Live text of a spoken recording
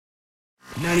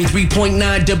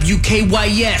93.9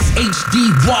 WKYS, HD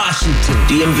Washington.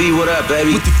 DMV, what up,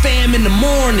 baby? With the fam in the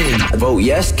morning. Vote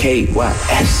yes,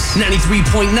 KYS.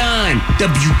 93.9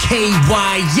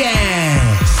 WKYS.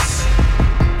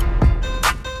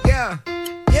 Yeah.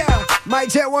 Mic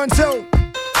check 1, 2.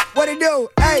 What it do?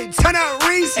 Hey, turn up,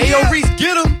 Reese. Hey, yo, Reese,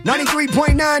 get him.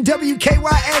 93.9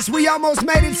 WKYS. We almost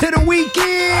made it to the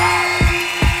weekend.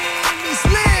 It's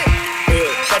lit.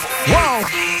 Whoa.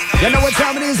 Y'all know what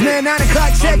time it is, man. 9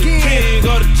 o'clock check-in. King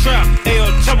of the trap,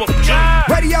 El Chapo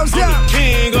Jr. Radio's up.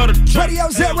 King of the trap.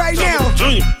 Radio's up right now.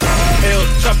 Jr. El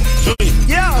Chapo Jr.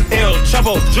 Yeah. El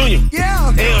Chapo Jr.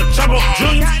 Yeah. El Chapo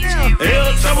Jr. Goddamn.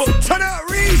 El Chapo. Turn up,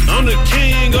 Reese. I'm the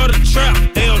king of the trap,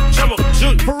 El Chapo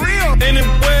Jr. For real.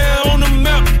 Anywhere on the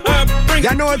map, I bring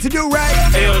Y'all know what to do, right?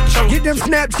 El Chapo. Get them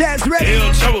Snapchats ready.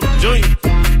 El Chapo Jr.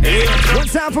 El Chapo. One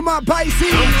time for my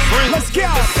Pisces. Let's go. I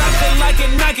say like it,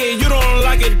 knock it, you don't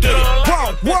like it, do you?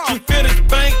 Whoa. You feel this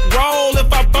bank roll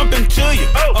if I bump into you.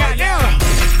 Oh, goddamn.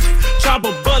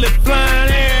 Chopper bullet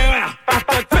flying air.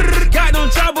 Got no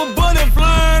chopper bullet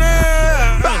flying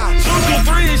air. 2 to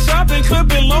 3 shopping,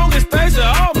 clipping longest stage of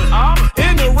Auburn.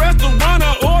 In the restaurant,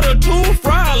 I order 2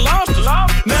 fried lobsters.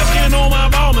 Napkin on my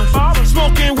ballman,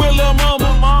 smoking with lil'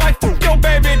 mama. Like your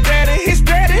baby daddy, his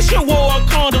daddy should wore a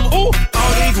condom. Ooh,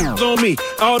 all these on me,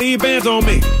 all these bands on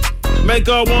me. Make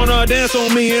her wanna dance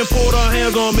on me and put her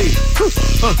hands on me.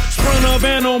 Sprint a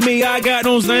van on me, I got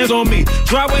those hands on me.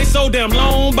 Driveway so damn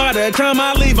long, by the time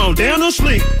I leave, I'm down to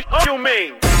sleep. What you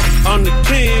mean? I'm the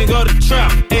king of the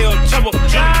trap, El Chapo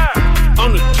Jr.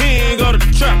 I'm the king of the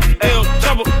trap, El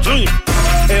Chapo Jr.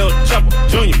 El Chapo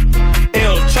Jr.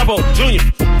 El Chapo Jr.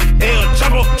 El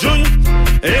Chapo Jr.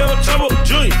 El Chapo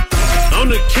Jr. I'm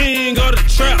the king of the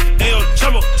trap, El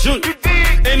Chapo Jr.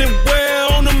 Anywhere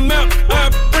on the map, I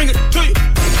bring it to you.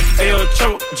 El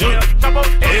Chapo Jr.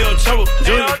 El Chapo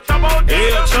Jr.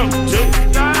 El Chapo Jr.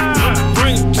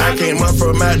 I came up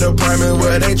from my department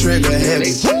where they trigger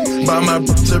heavy. Bought my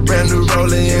bitch a brand new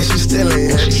rolling and she still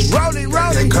ain't heavy. Rolling.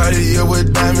 And Cartier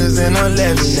with diamonds and I'm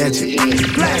laughing at you.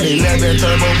 11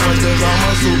 turbo points cause I'm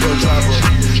a super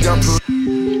chopper.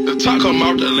 The top come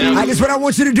out the lamp. I guess what I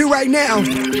want you to do right now.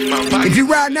 If you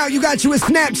ride now, you got you a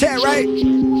Snapchat, right?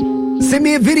 Send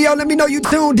me a video, let me know you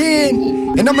tuned in.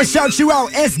 And I'ma shout you out,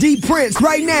 SD Prince,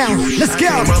 right now. Let's go.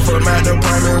 I came up from my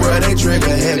department where they trigger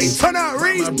heavy. Turn up,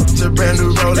 Reese. My bitch a brand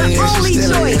new rolling and she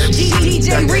still ain't heavy.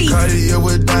 DJ Reese. Cartier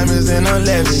with diamonds and I'm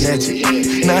laughing at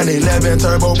you. 911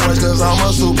 turbo points cause I'm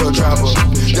a super chopper.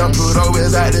 Young Pluto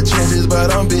is out the trenches but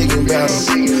I'm big in battle.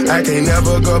 I can't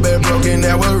never go back broken,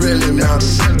 that what really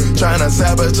matters. Tryna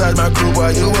sabotage my crew,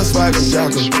 boy, you a swagger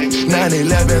jacker.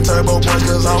 911 turbo points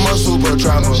cause I'm a super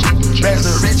chopper. Back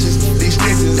to riches, these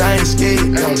niggas, I ain't scared.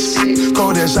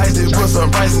 Cold and shiesty, put some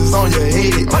prices on your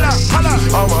head. Hold up.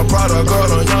 All my product,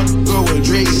 girl, on young, good with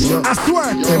dreams. I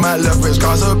swear. In my left wrist,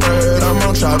 cost a bird. I'm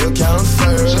on travel counter.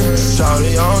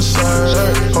 Charlie on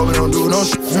shirt. Hope we don't do no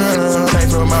shit. Came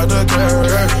from out the curb.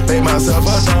 Made myself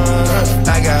a ton.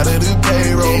 I gotta do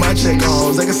payroll. My check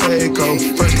on like a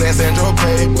Seiko. First class Android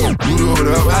pay. You do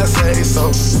whatever I say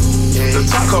so. The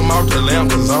top come out the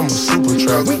lamp cause I'm a super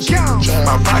trapper.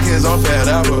 My pockets on fat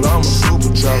out, but I'm a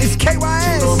super trapper. It's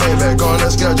KYS. No back on the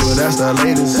schedule, that's the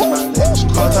latest.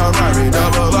 Hotel Rari,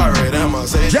 double Rari, that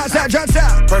must say. Drops out.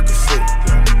 Percocet,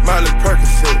 Miley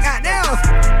Percocet. Goddamn.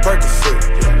 Percocet,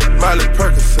 Miley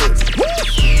Percocet.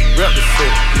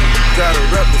 Represent, gotta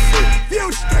represent.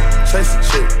 Future. Chase a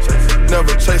chick,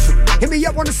 never chase a. Hit me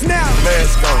up on the snap.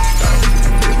 Mask on,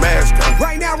 mask on.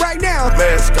 Right now.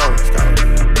 Mask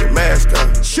on, mask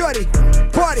on. Shorty,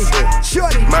 party,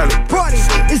 shorty, Miley party,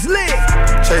 it's lit.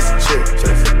 Chase a chick,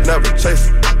 never chase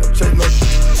a. No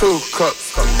 2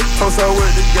 cups, toast her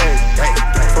with the game.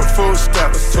 From full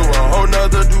steps to a whole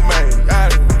nother domain.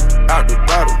 Out the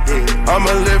bottle, I'm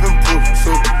a living proof.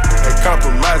 Ain't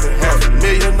compromising,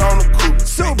 $500,000 on the coupe.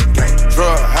 Super.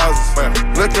 Drug houses,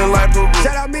 looking like Peru.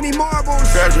 Shout out Mini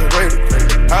Marbles.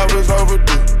 Graduated, I was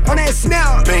overdue. On that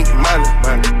snout. Pink money,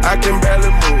 I can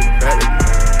barely move.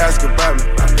 Ask about me,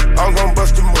 I'm gon'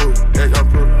 bust a move.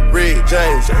 Red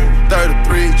James,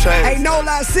 33 chains. Ain't no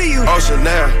lie, see you. Ocean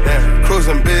now,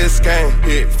 cruising Biscayne.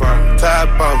 Hit from top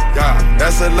off,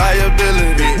 that's a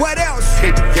liability. What else?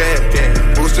 Hit the gas,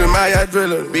 boosting my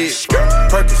adrenaline. Bitch,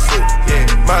 Percocet,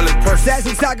 Miley Percocet.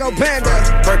 Sassy Taco Panda.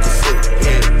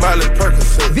 Percocet, Miley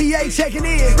Percocet. VA checking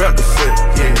in. Represent,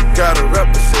 gotta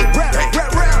represent. Rap.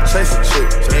 Chase a chick,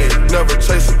 never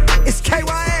chase a. It's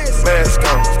KYS. Mask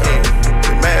on,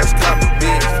 mask on,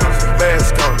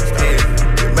 mask on,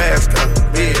 mask on,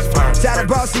 Shout out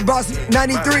Bossy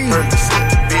 93.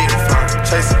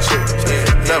 Chase a chick,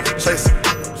 never chase a.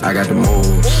 I got the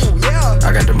moves. Ooh, yeah. I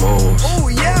moves. Ooh,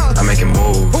 yeah. I'm making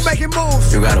moves. Who making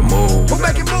moves? You gotta move. Who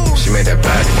making moves? She made that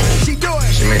back move. She do it.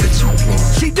 She made the two move.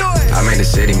 She do it. I made the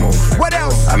city move. What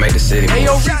else? I made the city move. Hey,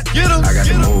 yo, get him. I got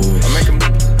the moves. I'm making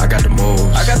moves. I got the moves.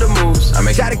 I got the moves. I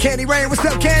make Shout out to Candy Rain. What's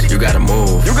up, Candy? You gotta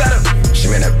move. You gotta. She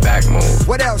made that back move.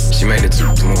 What else? She made the two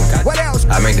move. What else?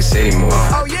 I make the city move.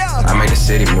 Oh, yeah. I make the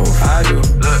city move. I do.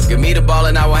 Look, give me the ball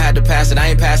and I won't have to pass it. I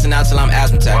ain't passing out till I'm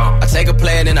asthmatic. I take a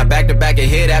play and then I back to back and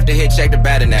hit after hit, check the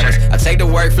batting average. I take the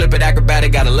work, flip it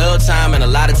acrobatic. Got a little time and a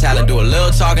lot of talent. Do a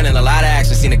little talking and a lot of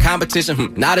action. Seen the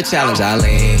competition, not a challenge. I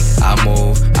lean, I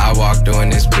move, I walk doing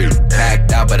this beat.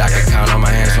 Packed out, but I can count on my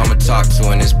hands, so I'ma talk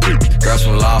to in this beat. Girls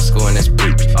from law school in this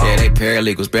beat. Yeah, they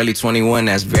paralegals, barely 21,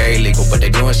 that's very legal. But they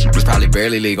doing shit that's probably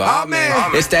barely legal. Oh,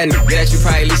 man. It's that nigga that you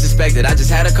probably least suspected. I just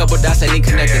had a couple dots that need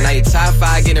connected. Now your top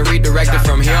 5 getting redirected.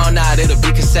 From here on out, it'll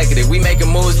be consecutive. We making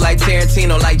moves like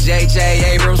Tarantino, like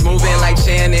J.J. Abrams. Moving like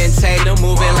Channing Tatum.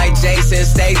 Moving like Jason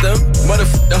Statham.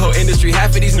 Motherfucker, the whole industry.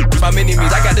 Half of these niggas my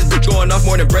mini-me's. I got this bitch going off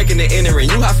more than breaking and entering.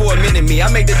 You hot for a minute, me.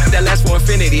 I make this that last for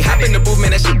infinity. Hop in the booth,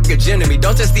 man, that shit a gym to me.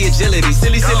 Don't test the agility.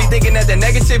 Silly thinking that the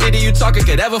negativity you talking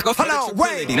could ever go for the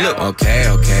tranquility. Look, okay,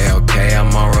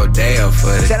 I'm on Rodeo for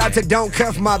this. Shout out to Don't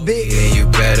Cuff My Bitch. Yeah, you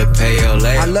better pay your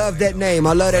lay. I love that name.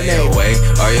 I love that Your name. way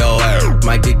or your ass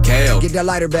might get KO. Get that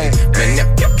lighter back.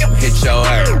 Hit your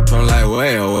ass. I'm like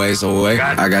way away, so wait.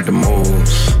 I got the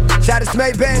moves. Shout out to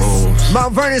Smay Benz. Moves.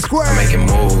 Mount Vernon Square. I'm making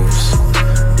moves.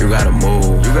 You gotta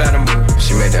move. You gotta move.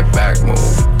 She made that back move.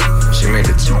 She made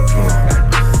the two move.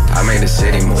 I made the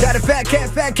city move. Shout out to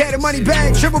Fat Cat, and Money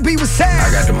Bag. Triple B was sad.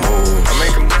 I got the moves. I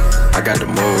make 'em. I got the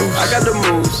moves. I got the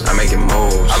moves. I'm making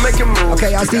moves. I'm making moves.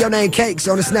 Okay, I see your name, Cakes,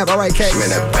 on the snap. All right, Cakes. She made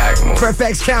that back move.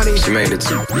 Fairfax County. She made the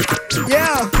two.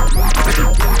 Yeah.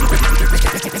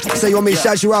 So you want me to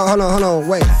shout you out? Hold on,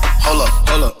 wait. Hold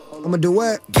up. I'm gonna do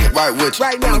what? Get right with you.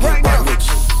 Right now, I'ma right get now. with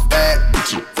you. Bad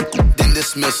with you. Then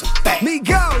dismiss 'em. Bang. Me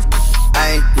goes.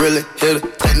 I ain't really here to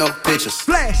take no pictures.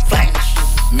 Flash.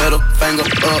 Middle finger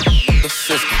up the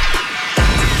system.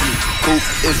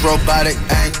 Coupe is robotic,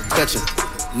 I ain't touching.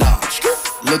 Nah.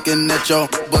 Looking at your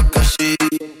butt cause she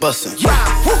bustin'.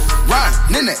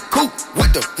 Riding in that coupe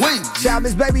with the wings. Shout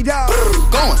Miss Baby Dog.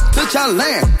 Going to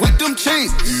Thailand with them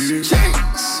chains.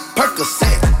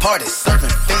 Percocet, party serving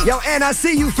fiends. Yo, and I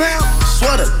see you, fam.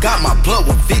 Sweater got my blood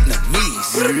with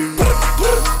Vietnamese.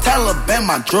 Taliban,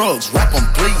 my drugs, rap on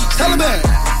please. Taliban,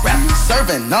 rap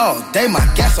serving all day, my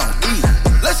gas on E.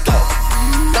 Let's go.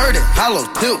 30 hollow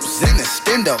tips in the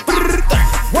stendo.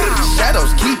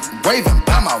 Shadows keep waving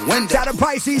by my window. Shout out to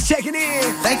Pisces checking in.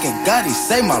 Thanking God he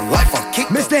saved my life on kick.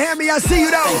 Mr. Hammy, I see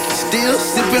you though. Still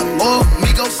sipping oil,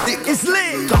 me go stick. It's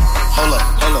lit. Hold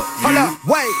up,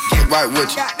 wait. Get right with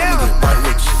you. Goddamn. I'ma get right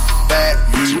with you. Bad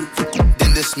with you,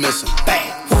 then dismiss 'em.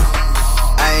 Bang.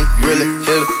 I ain't really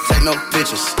here to take no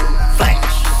pictures.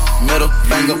 Flash. Middle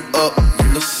finger up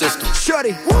the system.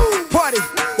 Shorty, party.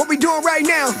 What we doing right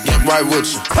now? Get right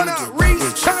with you. Turn up,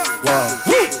 Reese. Turn up. Wow.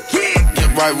 Yeah. Get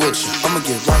right with you. I'ma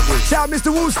get right with you. Shout out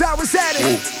Mr. Wu Style, what's at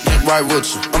it? Get right with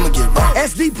you. I'ma get right.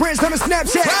 SD Prince on the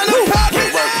Snapchat.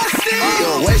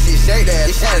 The way she shake that,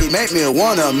 she make me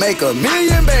wanna make a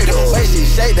million, baby. The way she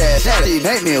shake that, she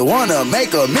make me wanna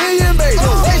make a million, baby. The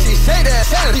way she shake that,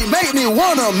 she make me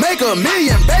wanna make a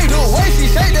million, baby. The way she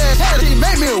shake that, she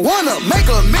make me wanna make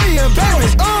a million, baby.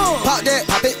 Pop that,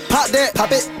 pop it, pop that,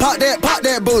 pop it, pop that, pop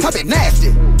that booty. Pop it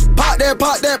nasty. Pop that,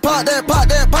 pop that, pop that, pop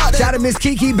that, pop that. Shout out to Miss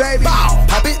Kiki, baby. Bow,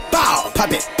 pop it, bow,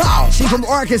 pop it, bow. She from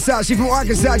Arkansas,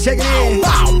 checking in.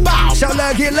 Bow, bow. Show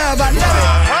love, get love, I love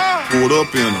it. Pulled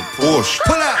up in a Porsche.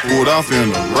 Pull up. Pulled off in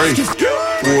a race.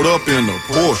 Pulled up in a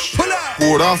Porsche. Pull up.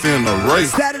 Pulled off in a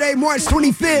race. Saturday, March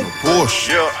 25th.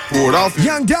 Porsche. Pulled off in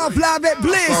Young Dolph live at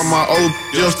Bliss. on my old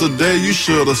yesterday. You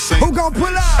should have seen. Who gon' pull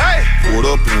up? Pulled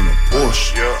up in a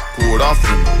Porsche. Pulled off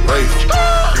in a race.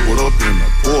 Pulled up in a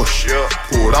Porsche.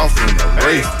 Pulled off in a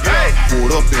race.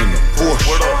 Pulled up in a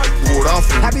Porsche. Pulled off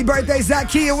in a Happy birthday,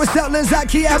 Zakia. What's up, Lil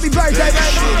Zakia? Happy birthday,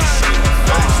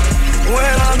 baby.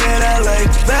 When I'm in LA,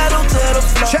 battle to the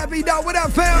floor. Chappy Dog, what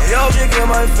up, fam? Yo, chick in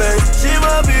my face, she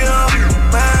might be a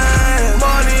man.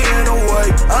 Money in the way,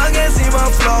 I can see my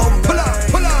flow. Pull up,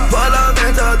 pull up. Pull up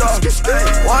into the dog,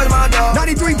 watch my dog.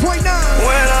 93.9.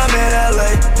 When I'm in LA,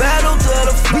 battle to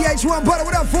the floor. VH1 Butter,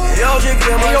 what up, fool? Yo, chick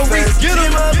in my face, she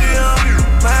might be a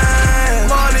man.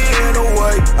 Money in the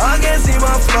way, I can see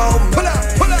my flow. Pull up,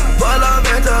 pull up. Pull up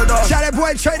into the dog. Shout that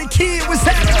boy Trey the Kid, what's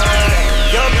happening?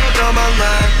 Yo, bitch on my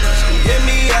mind. Hit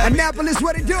me at Annapolis,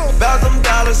 what it do? about them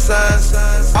dollar signs,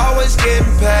 always getting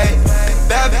paid.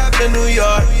 Bad in New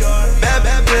York, bad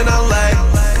in LA.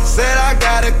 Said I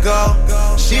gotta go,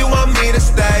 she want me to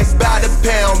stay. By the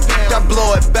pound, I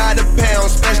blow it by the pound,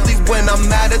 especially when I'm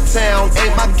out of town.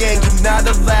 Ain't my gang, you not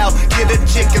allowed. Get a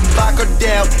chick and lock her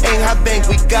down. Ain't hot bank,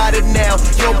 we got it now.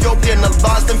 Yo, getting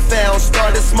lost and found.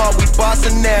 Started small, we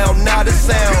bossing now. Not a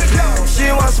sound. She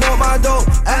want smoke my dope.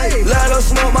 Ay, let her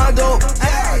smoke my dope.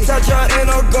 Ay, touch her in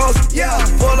her ghost. Yeah,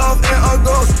 pull off in her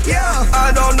ghost. Yeah,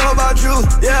 I don't know about you.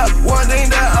 Yeah, one thing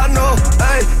that I know.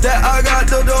 Ay, that I got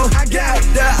to do. I got it.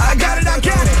 That I got it. I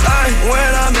got it. Ay,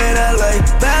 when I'm in LA,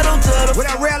 battle to the. What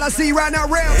up, Real? I see you right now,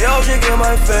 Real. Yo, she get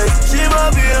my face. She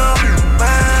must be a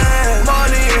man.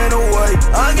 Money in the way.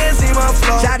 I can't see my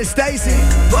flow. Shout to Stacy.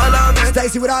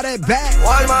 Stacy with all that back.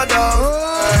 Watch my dog.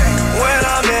 When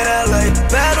I'm in LA,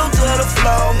 battle to the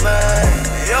floor, man.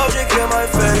 Yo, she get my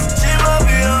face. She must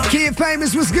be a Kid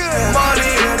Famous was good. money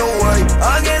in the way.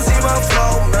 I can't see my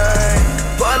flow, man.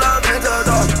 But I'm in the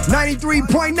dark.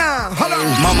 93.9. Hold on.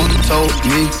 Mama told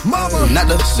me Mama. not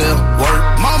to sell word.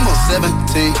 Mama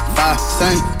 17, 5,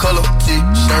 same color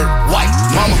t-shirt, white.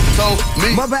 Mama told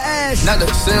me Mother Ash. not to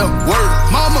sell word.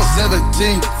 Mama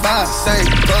 17, 5, same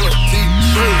color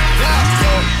t-shirt.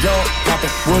 Yo,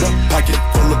 poppin' with a pocket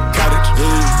full of cottage.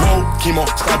 Whoa, chemo,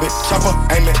 stop it, chopper,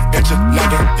 aim it at your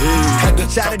noggin. Had to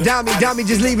Shout to Dummy. Dummy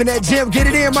just leaving that gym. Get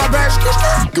it in, my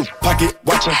baby. pocket,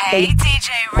 watchin'. Hey, DJ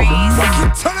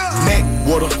Reese. Turn up. Neck,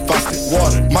 water, faucet,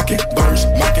 water, mocking, birds,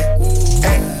 mocking,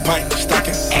 and pint,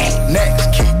 stocking,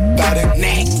 next, keep biting,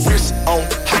 wrist on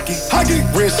hockey,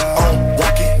 wrist on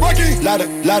rocky,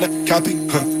 lot of copy,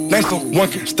 name someone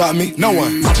can stop me, no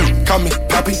one, call me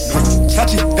Poppy,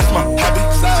 Sachi, that's my hobby,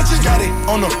 Sachi, got it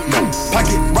on the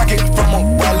pocket, rocket from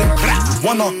a wallet,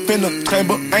 one off in the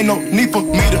chamber, ain't no need for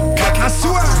me to cock it, I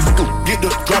swear. get the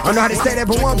drop. I know how to say that,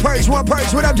 but one purse.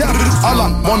 What up, Dummy? All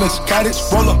I want is cottage,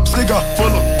 roll up, cigar full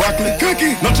of broccoli,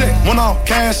 cookie, no check, one off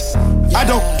cash. I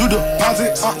don't do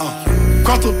deposits,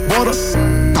 cross the border,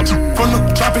 from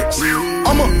the tropics.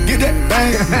 I'ma get that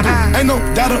bag, ain't no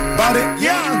doubt about it.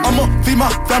 Yeah. I'ma feed my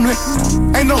family,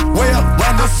 ain't no way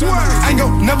around it. Ain't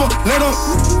gon' never let up.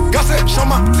 God said, show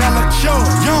my talent, show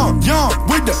young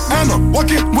with the Anna,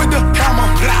 walking with the hammer,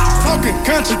 talking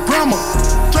country grammar,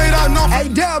 straight out no. Hey,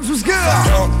 Dubs was good.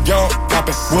 Young,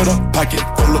 poppin' with a pocket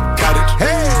full of cottage.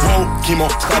 Hey. Whoa, chemo,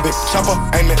 stop it, chopper,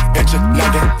 aim it at your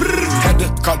noggin. Had to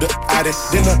call the addict,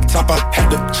 then the top, I had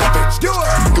to chop it. Do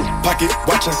it. Pocket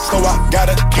watchin', so I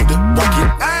gotta keep the rocket.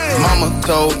 Hey. Mama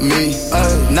told me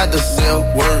not to sell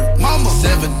word. Mama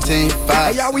 17, 5.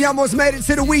 Hey, y'all, we almost made it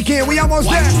to the weekend. We almost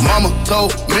there. Mama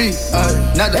told me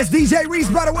not to. That's DJ Reese,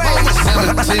 by the way.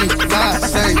 Mama 17, 5,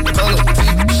 same color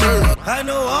t-shirt. I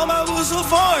know all my boots are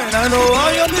foreign. I know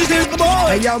all your bitches are boys.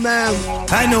 Hey, yo, man.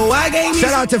 I know I gave me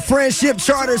Shout out to Friendship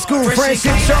Charter School.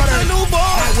 Friendship Charter. a new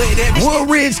boy. With that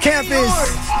Woodridge campus.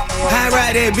 I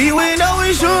ride that B with no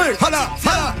insurance. Hold up,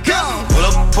 go. Pull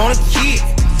up on a kid.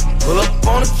 Pull up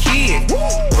on a kid.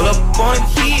 Pull up on a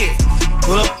kid.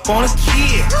 Pull up on a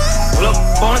kid. Pull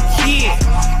up on a kid.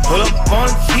 Pull up on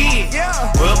a kid.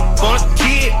 Yeah. Pull up on a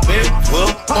kid, baby. Pull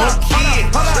up on a kid.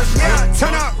 Hold up, yeah.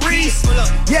 Turn up, Reese.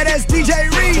 Yeah, that's DJ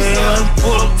Reese.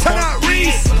 Pull up Turn up,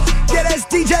 Reese. Yeah, that's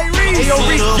DJ Reese. Hey, yo,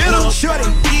 Reese, get him. Shorty,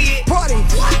 party,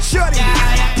 shorty,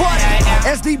 party.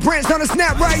 SD Prince on the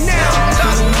snap right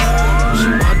now. She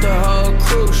want the whole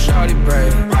crew, shawty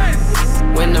brave.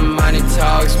 When the money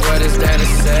talks, what is there to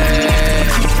say?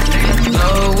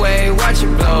 Blow away, watch it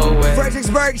blow away.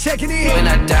 Fredericksburg checking in. When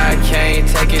I die, can't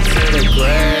take it to the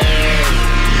grave.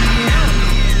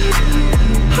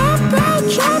 Hop out,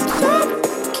 drop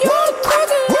top.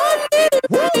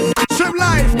 Trip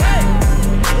life.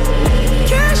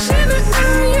 Cash in the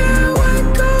area,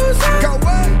 what goes up? Go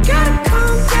what? Gotta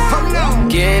come down. Hold on.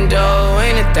 Getting dough,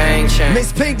 anything change.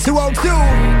 Miss Pink 202.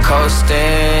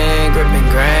 Coasting, gripping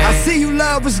I grain. see you,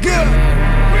 love was good.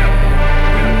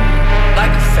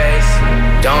 Like a face,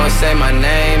 don't say my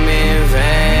name in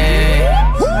vain.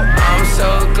 I'm so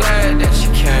glad that you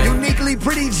came. Uniquely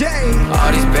pretty J.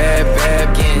 All these bad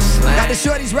getting Got the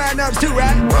slain. shorties riding up too,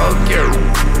 right? Broke you,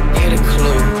 need a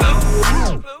clue.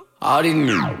 All these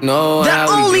know The how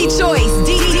we only do. choice,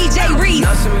 DJ Reese.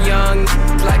 Know some young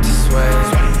like to sway.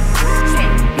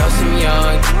 Know some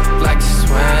young like to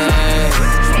sway.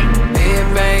 Big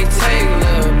bang, take a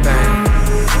little bang.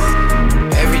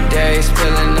 Every day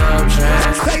spilling up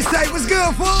drink. Say what's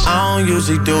good, fool? I don't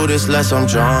usually do this unless I'm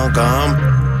drunk,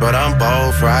 but I'm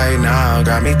both right now.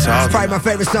 Got me It's talking. probably my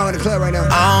favorite song in the club right now.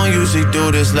 I don't usually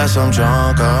do this unless I'm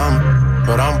drunk,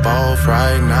 but I'm both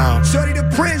right now. Shorty the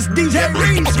Prince, DJ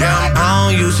Reese, right? I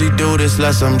don't usually do this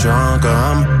unless I'm drunk,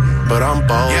 but I'm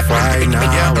both right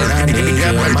now. When I need you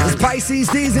in my It's Pisces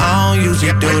season. I don't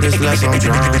usually do this unless I'm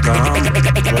drunk,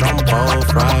 but I'm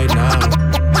both right now.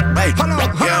 Hey, Hold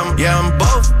on. yeah, I'm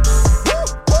both.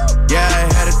 Yeah,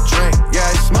 I had a drink, yeah,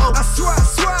 I smoke. I swear,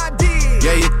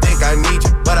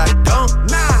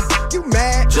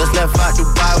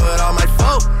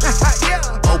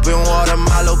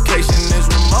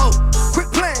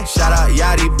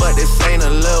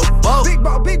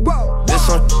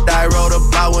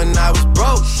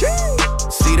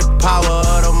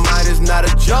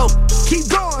 joke.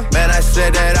 Keep going. Man, I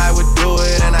said that I would do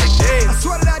it, and I did. I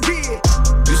swear that I did.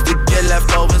 Used to get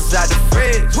leftovers out the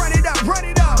fridge. Run it up, run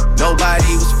it up.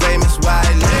 Nobody was famous where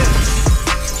I lived.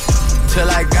 Till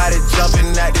I got it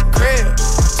jumping at the crib.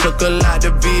 Took a lot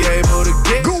to be able to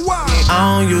get. Go wild.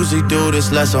 I don't usually do this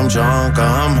unless I'm drunk,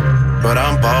 but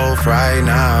I'm both right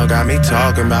now. Got me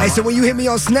talking about. Hey, so when you hit me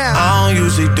on Snap, I don't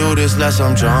usually do this unless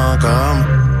I'm drunk,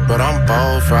 but I'm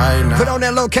both right now. put on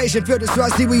that location filter so I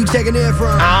see where you checking in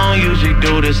from. I don't usually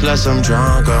do this unless I'm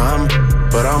drunk,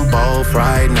 but I'm both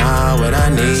right now. What I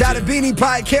need. Shout out to Beanie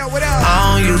Pie, Kel, what up?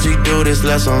 I don't usually do this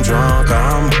unless I'm drunk,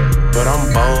 but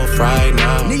I'm both right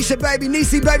now. Nisha, baby,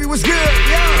 Niecy, baby, what's good?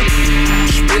 Yeah.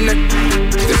 Spin it.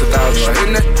 It's 1,000.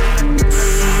 Spin it.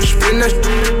 Spin it.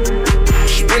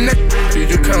 Spin it. Did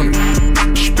you count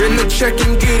it? Spin the check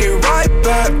and get it right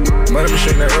back. Money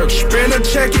machine that works. Spin the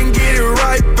check and get it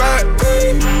right back.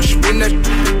 Spin it.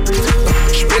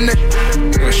 Spin it.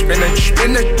 Spin it.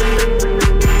 Spin it.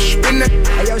 Spin it.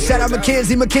 Hey, yo, shout out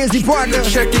Mackenzie partner. Spin the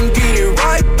check and get it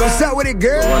right back. What's up with it,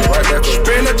 girl?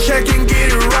 Spin the check and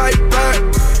get it right back.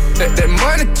 Let that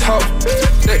money talk.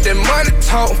 Let that money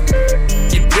talk.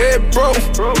 You dead broke.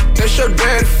 That's your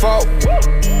dad's fault.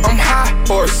 I'm high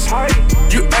horse.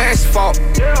 You asphalt.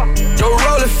 Your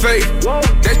rolling fake.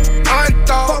 That's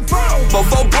unthought.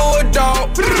 Before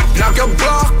bulldog. Knock your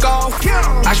block off.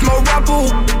 I smoke rapper.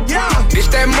 This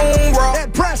that moon rock.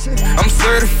 That pressure. I'm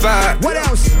certified. What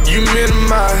else? You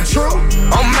minimize. True.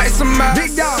 I'm maximize.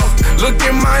 Big dog. Look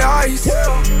in my eyes.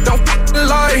 Don't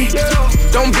lie.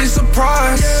 Don't be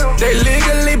surprised. They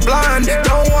legally blind.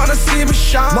 Don't wanna see me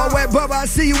shine. My wet Bubba, I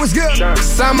see you. What's good?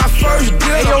 Sign my first deal.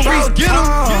 Hey, yo, Reese, get him.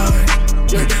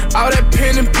 All that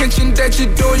pen and pinching that you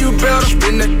do, you better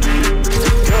spin it.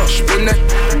 Spin it.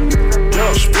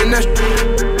 Spin it.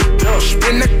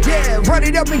 Spin it. Yeah, run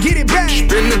it up and get it back.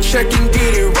 Spin the check and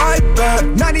get it right back.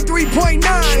 93.9.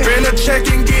 Spin the check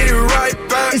and get it right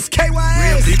back. It's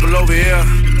KYS. Real people over here,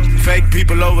 fake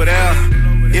people over there.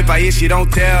 If I itch, you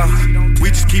don't tell. We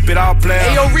just keep it all player.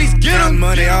 Hey, yo, Reese, get Counting him.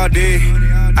 money all day.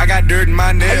 I got dirt in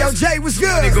my nails. Hey, yo, Jay, what's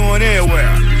good? Money going everywhere.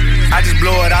 I just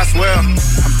blow it, I swear. I'm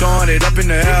throwing it up in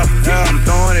the air. I'm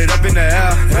throwing it up in the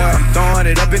air. I'm throwing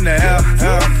it up in the air.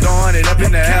 I'm throwing it up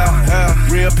in the air.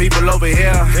 Real people over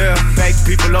here. Fake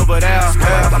people over there.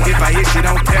 If I hit you,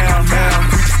 don't tell.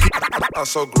 I'm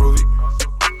so groovy.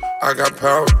 I got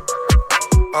power.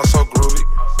 I'm so groovy.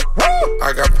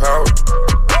 I got power.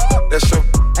 That's your.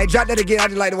 Hey, drop that again. I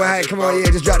just like the way how it come on. Yeah,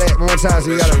 just drop that one more time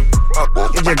so you gotta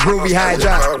get your groovy high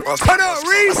drop. Hold on,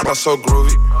 Reese. I'm so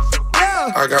groovy.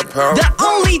 Yeah. I got power. The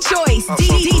only choice,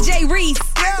 DJ Reese.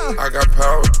 Yeah. I got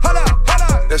power. Hold up.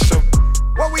 That's your.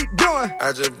 What we doing?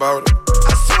 I just bought it.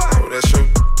 I swear. Oh, that's your.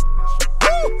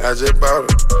 I just bought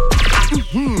it.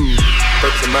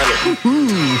 Purple money.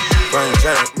 Brain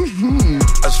jam.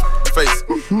 I just face.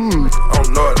 I don't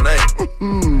know her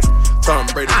name. Tom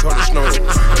Brady, Tony Snow.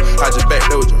 I just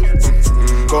backdooed you.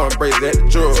 Going crazy at the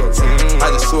drugs. I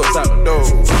just suicide the door.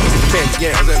 Candy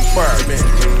yams in the fire, man.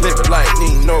 Living like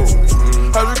Nino.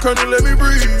 I just couldn't let me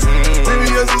breathe.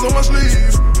 BBS is on my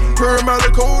sleeve. Purr my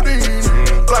codeine.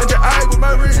 Blind your eye with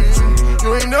my ring.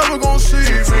 You ain't never gonna see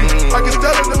me. I can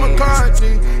tell it in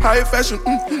McCartney. High fashion.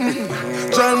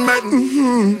 John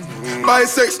Madden.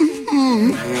 Bisex.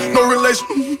 No relation.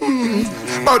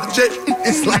 About the jet.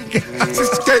 It's like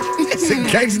 60K. it's a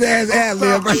gangsta ass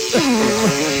ad-lib right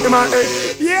there. M.I.A.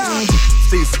 Yeah.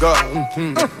 Steve Cigar.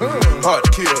 Hard to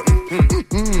kill.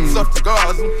 Soft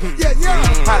cigars. Yeah.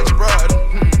 Hide your bride.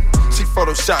 She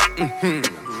Photoshop.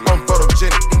 I'm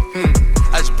photogenic.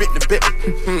 I just bit the bit.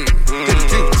 Get the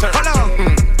drink turn. Hold on.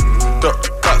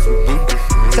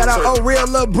 Shout out Oh Real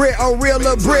Lil Brit.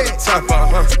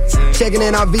 Checking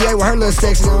in on VA with her little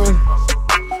sexy on.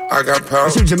 I got power.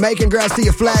 She Jamaican girl, I see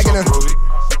you flagging her.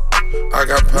 I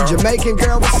got power. Jamaican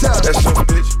girl, what's up? That's your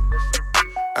bitch.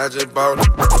 I just bought it.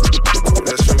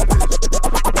 That's your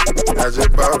bitch. I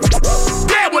just bought it.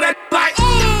 Damn, what that like?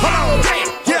 Hold on.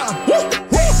 Yeah.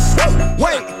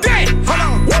 Wait. Damn. Hold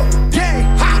on. Gang.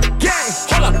 Gang.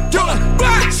 Hold up. Do it.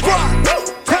 Black squad.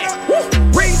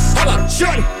 Reese. Hold up.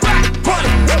 Shorty. Bunny.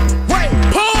 Wait.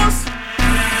 Pause.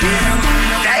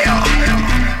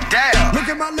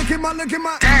 Look at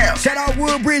my. Damn. Shout out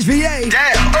Woodbridge, VA.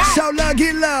 Damn. Show love,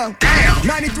 get love. Damn.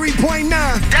 93.9.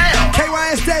 Damn.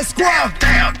 KYS that squad.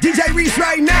 Damn. DJ Reese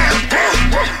right now.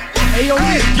 Hey, yo,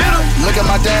 Reese, get him. Look at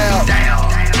my dial.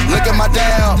 Look at my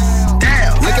dial.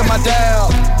 Look at my dial.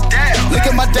 Look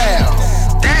at my dial.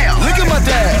 Look at my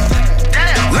dial.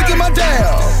 Look at my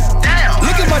dial.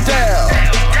 Look at my dial.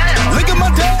 Look at my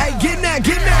dial. Hey, get in now,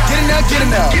 get in now. Get in now, get in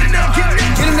now. Get in now, get in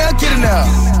now. Get in now, get in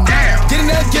now. Get in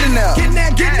there, get in there. Get in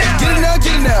there, get in there. Get in there,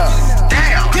 get in there.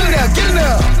 Damn. Get in there, get in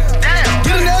there. Damn.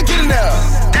 Get in there, get in there.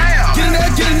 Damn. Get in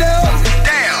there, get in there.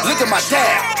 Damn. Look at my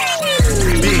dad.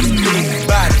 Big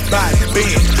body,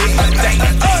 big.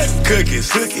 Cookies,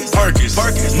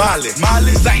 Perkins, Molly,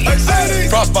 Zane,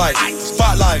 Frostbite,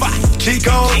 Spotlight,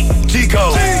 Chico,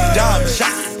 Diamond,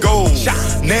 Shine, Gold,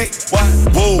 Neck,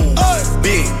 Whoa,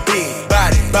 Big,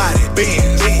 body, big.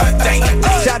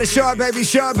 Shout to Sharp baby.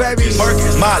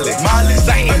 Perkins, Molly,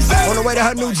 Zane. On the way to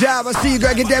her new job, I see you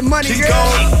gotta get that money,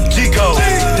 Chico,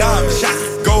 Diamond,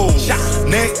 Shine, Gold,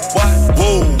 Neck,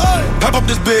 Whoa. Pipe up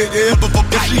this big, if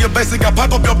she a basic, I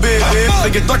pipe up your big, They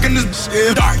get dark in this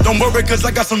dark. Don't worry, cause I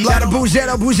got some light. Shout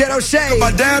to Bougetto shade. My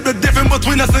dad, the difference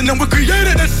between us and them, we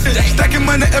created this shit. Stacking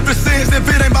money ever since. If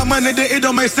it ain't my money, then it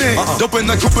don't make sense. Dope in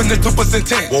the coupe and it's 2%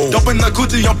 10. Dope in the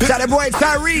coochie, I'm Shout to boy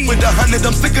Tyree. with 100,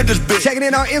 I'm sick of this bitch. Checking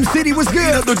in on M City, what's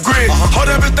good? Up the grid, hold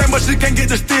everything, but she can't get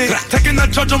the stick. Taking the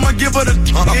charge, I'ma give her the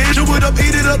chew it up,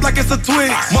 eat it up like it's a twig.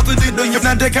 Multi D,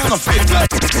 now they counterfeit.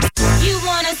 You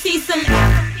wanna see some?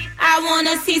 I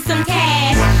wanna see some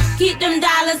cash. Keep them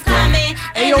dollars coming,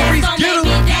 and that's gonna make me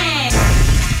dance.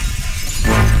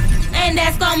 And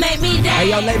that's gonna make me dance. Hey,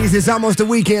 yo, ladies, it's almost the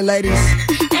weekend, ladies.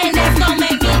 And that's gonna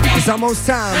make me dance. It's almost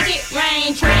time. Make it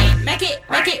rain, train. Make it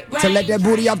rain. To let that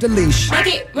booty off the leash. Make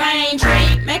it rain,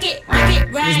 train. Make it rain.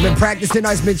 It's been practicing,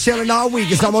 it's been chilling all week.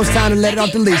 It's almost time to let it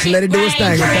off the leash and let it do its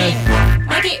thing, okay?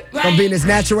 Make it rain. Gonna be in its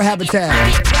natural habitat.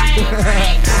 Make it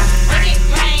rain. Make it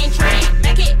rain, train.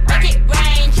 Make it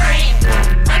rain, train.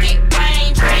 Make it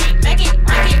rain, train. Make it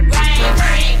rain,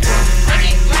 train. Make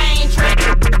it rain,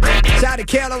 train. Shout out to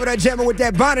Kel over there jamming with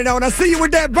that bonnet on. I see you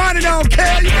with that bonnet on,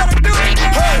 Kel. You gotta do it.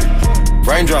 Hey.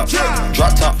 Raindrop,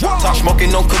 drop top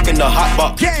smoking, no cooking the hot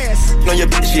box. Gas. On your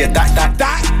bitch, yeah, dot.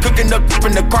 Cooking up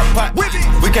in the crock pot.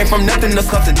 We came from nothing to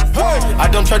something. I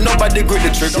don't trust nobody, grip the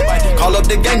trigger. Call up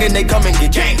the gang and they come and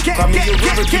get gang. Call me a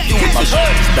river, keep you with my shit.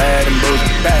 Bad and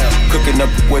bullshit, bad. Cooking up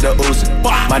with a Uzi.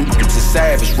 My niggas is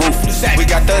savage, ruthless. We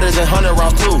got 30s and 100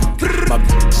 rounds too. My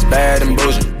bitch is bad and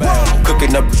bullshit.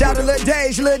 Cooking up. Shout out to Lil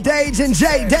Dage and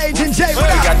Jay. We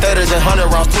got 30s and 100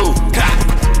 rounds too.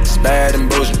 Bad and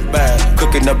bullshit, bad.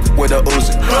 Cooking up with a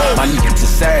Uzi. My niggas is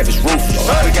savage, ruthless.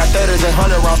 We got 30s and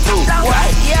 100 rounds too.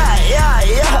 Yeah.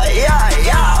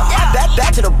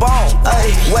 Back to the bone.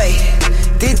 Wait.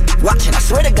 These watching, I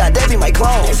swear to God, they be my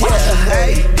clones.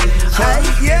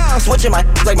 Yeah. Switching my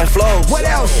like my flows. What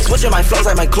else? Switching my flows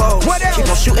like my clothes. What else? Keep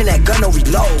on shooting that gun, no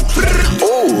reload.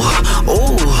 Ooh.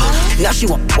 Now she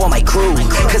want all my crew.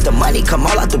 Cause the money come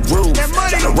all out the roof.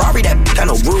 Drive a Rari, that got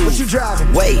no roof. What you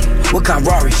driving? Wait, what kind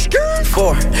Rari?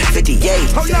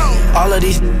 458. Oh no. All of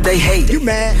these, they hate it. You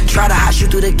mad? Try to hide you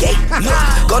through the gate.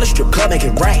 Go to strip club, make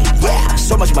it rain. Yeah,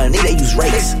 so much money, they use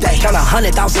rates. Count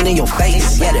 100,000 in your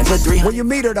face. Yeah, then put 300. When you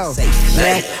meet her though.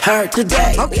 Met her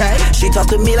today. Okay. She talked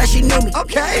to me like she knew me.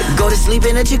 Okay. Go to sleep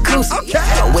in a jacuzzi. Okay.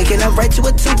 Waking up right to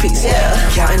a two-piece.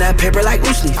 Yeah. Counting that paper like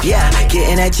loose leaf. Yeah.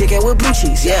 Getting that chicken with blue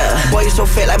cheese. Yeah. Boy, you so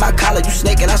fat like my collar. You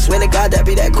snake and I swear to God that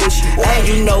be that Gucci. And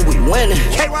you know we winning.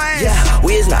 KYS. Yeah.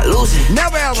 We is not losing.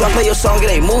 Never ever. Try play your song, it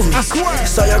ain't moving. I swear.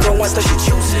 Saw your girl once that she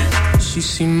choosing. She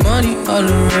see money all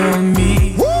around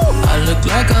me. Woo. I look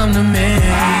like I'm the man.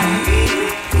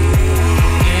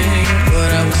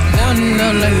 But I was down and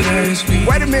out like last week.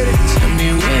 Wait a minute. Tell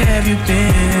me, where have you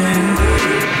been?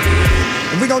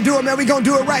 We gon' do it, man. We gon'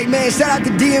 do it right, man. Shout out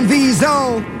to DMV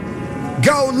Zone.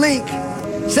 Gold Link.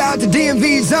 Shout out to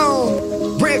DMV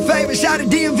Zone. Brent Favor, shout out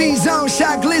to DMV Zone.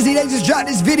 Shot Glizzy, they just dropped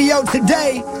this video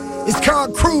today. It's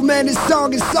called Crew, man. This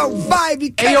song is so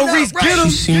vibey. Hey, yo, Reese, get him.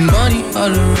 She see money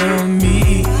all around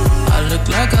me. I look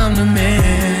like I'm the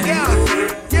man. Yeah.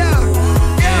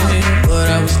 But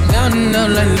I was down and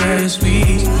out like last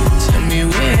week. Tell me,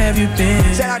 where have you been?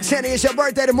 Shout out Chenny, it's your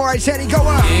birthday tomorrow. Chenny, go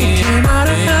up. Came out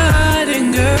of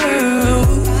hiding, girl.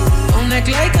 Don't act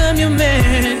like I'm your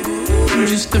man. I'm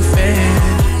just a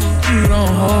fan. You don't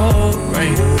hold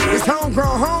right. It's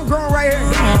homegrown right here.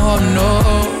 Oh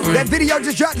no. That video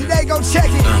just dropped today. Go check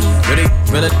it.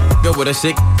 Really go with a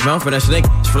sick mouth for that snake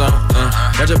flow.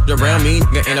 Catch up around me,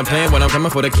 and I'm playing when I'm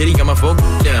coming for the kitty. Got my folk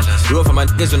down. Do it for my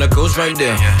niggas and the ghost right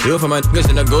there. Do it for my niggas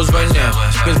and the ghost right now.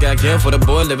 Niggas got killed for the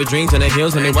boy, living dreams in the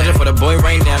hills, and they watching for the boy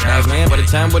right now. Guys, man, by the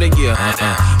time with a year,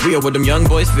 we are what them young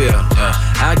boys feel.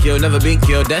 I kill, never be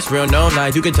killed. That's real, no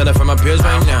lie. You can tell it from my peers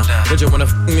right now. Don't you wanna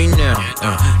f me now?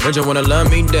 Don't you wanna love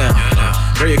me down?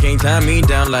 Girl, you can't tie me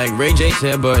down like Ray J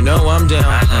said, but no, I'm down.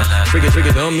 Freak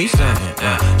it, owe me something.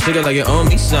 Shake it like you owe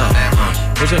me something.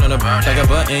 Push it on the like a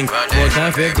button. More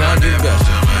time, 5 times you got.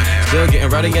 Still getting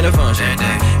right again a function.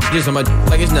 Just on my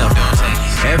like it's nothing.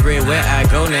 Everywhere I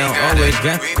go now, always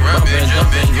got bumping,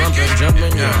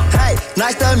 jumping, yeah. Hey,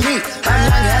 nice to meet. I'm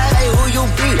young, hey, who you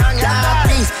be? Down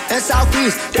East and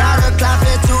Southeast, gotta clap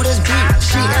into this beat.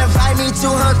 She invite me to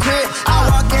her crib. I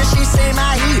walk in, she say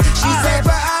my heat. She say,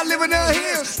 but I live in the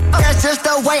hills. That's just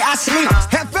the way I sleep.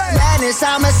 Hefe. Madness,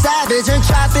 I'm a savage in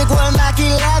traffic with Mac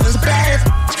 11s. Bad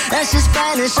and she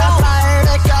Spanish. I fly her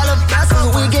to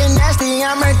Calabasas. We get nasty,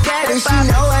 I'm her daddy. She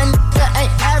know a nigga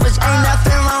ain't average. Ain't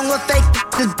nothing wrong with fake.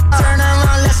 Turn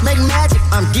around, let's make magic.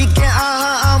 I'm geeking,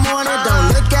 I'm on it.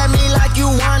 Don't look at me like you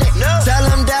want it. Tell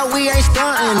them that we ain't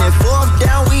stunting it. Fourth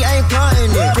down, we ain't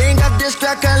punting it. King of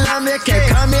District Columbia, can't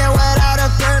come here without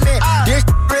a permit. This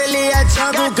really a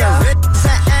jungle, girl.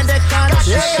 And the condoms.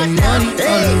 Just some money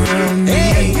all around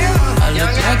me. I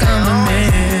look like I'm the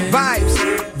man. Vibes.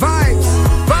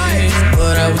 Yeah,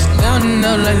 but I was counting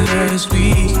up like last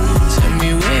week. Tell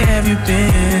me, where have you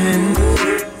been?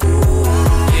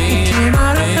 You came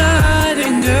out of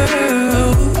hiding,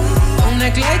 girl. Don't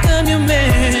act like I'm your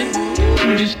man.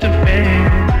 I'm just a fan.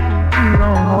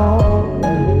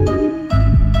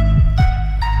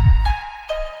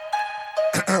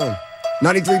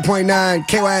 93.9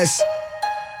 KYS.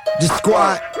 The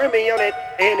squad. Remy on it,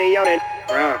 Andy on it.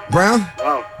 Brown?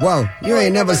 Whoa, you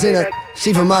ain't never seen her.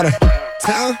 She from out of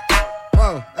town?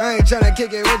 Whoa, I ain't tryna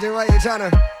kick it with you while you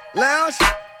tryna lounge.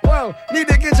 Whoa, need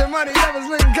to get your money, that was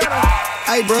looking kinda.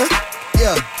 Hey, bro,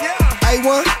 yeah.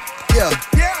 A1, yeah.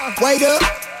 Wait up,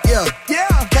 yeah.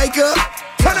 Cake up,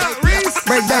 turn up, Reese.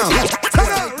 Break down,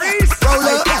 turn up, Reese. Roll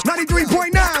up,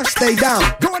 93.9. Stay down,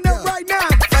 going up right now.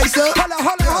 Face up, holla.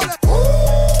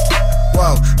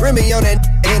 Whoa, Remy on that,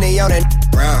 Andy on that.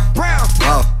 Brown.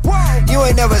 Whoa. You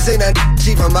ain't never seen that.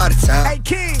 She from out of town. Hey,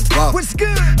 King. Whoa. What's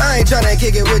good? I ain't tryna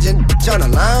kick it with you.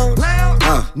 Tryna lounge.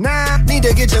 Nah. Need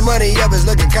to get your money up. It's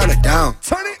looking kinda down.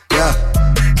 Turn it. Yeah.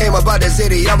 Came up out the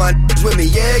city. All my with me.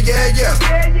 Yeah.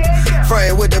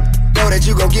 Frontin' with the know that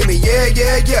you gon' give me.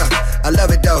 Yeah. I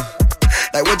love it though.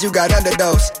 Like what you got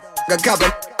underdose. Got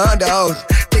copper under oath.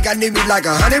 Think I need me like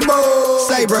 100 more.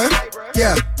 Say, bruh.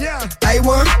 Yeah.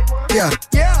 A1. Yeah.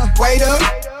 Wait up.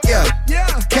 Yeah.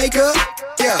 Cake up.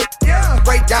 Yeah.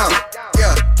 Break down.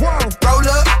 Yeah. Whoa. Roll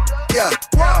up. Yeah.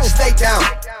 Whoa. Stay down.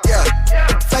 Yeah.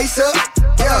 Face up.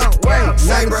 Yeah. Wait.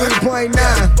 Say, bruh. 93.9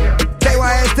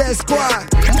 KYS that squad.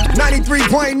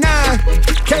 93.9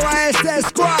 KYS that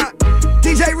squad.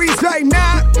 DJ Reese right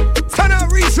now. Turn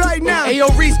up Reese right now. Hey, yo,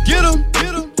 Reese, get him.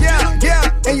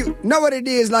 Yeah. And you know what it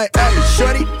is, like, hey,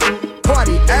 shorty,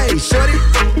 party, hey, shorty,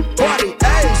 party,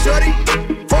 hey, shorty,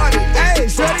 party, hey,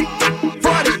 shorty,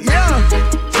 party, yeah.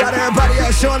 Shout out everybody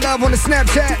else showing love on the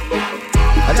Snapchat.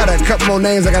 I got a couple more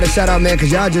names I got to shout out, man,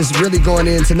 because y'all just really going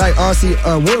in tonight. RC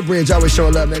Woodbridge always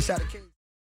showing love, man. Shout out to King.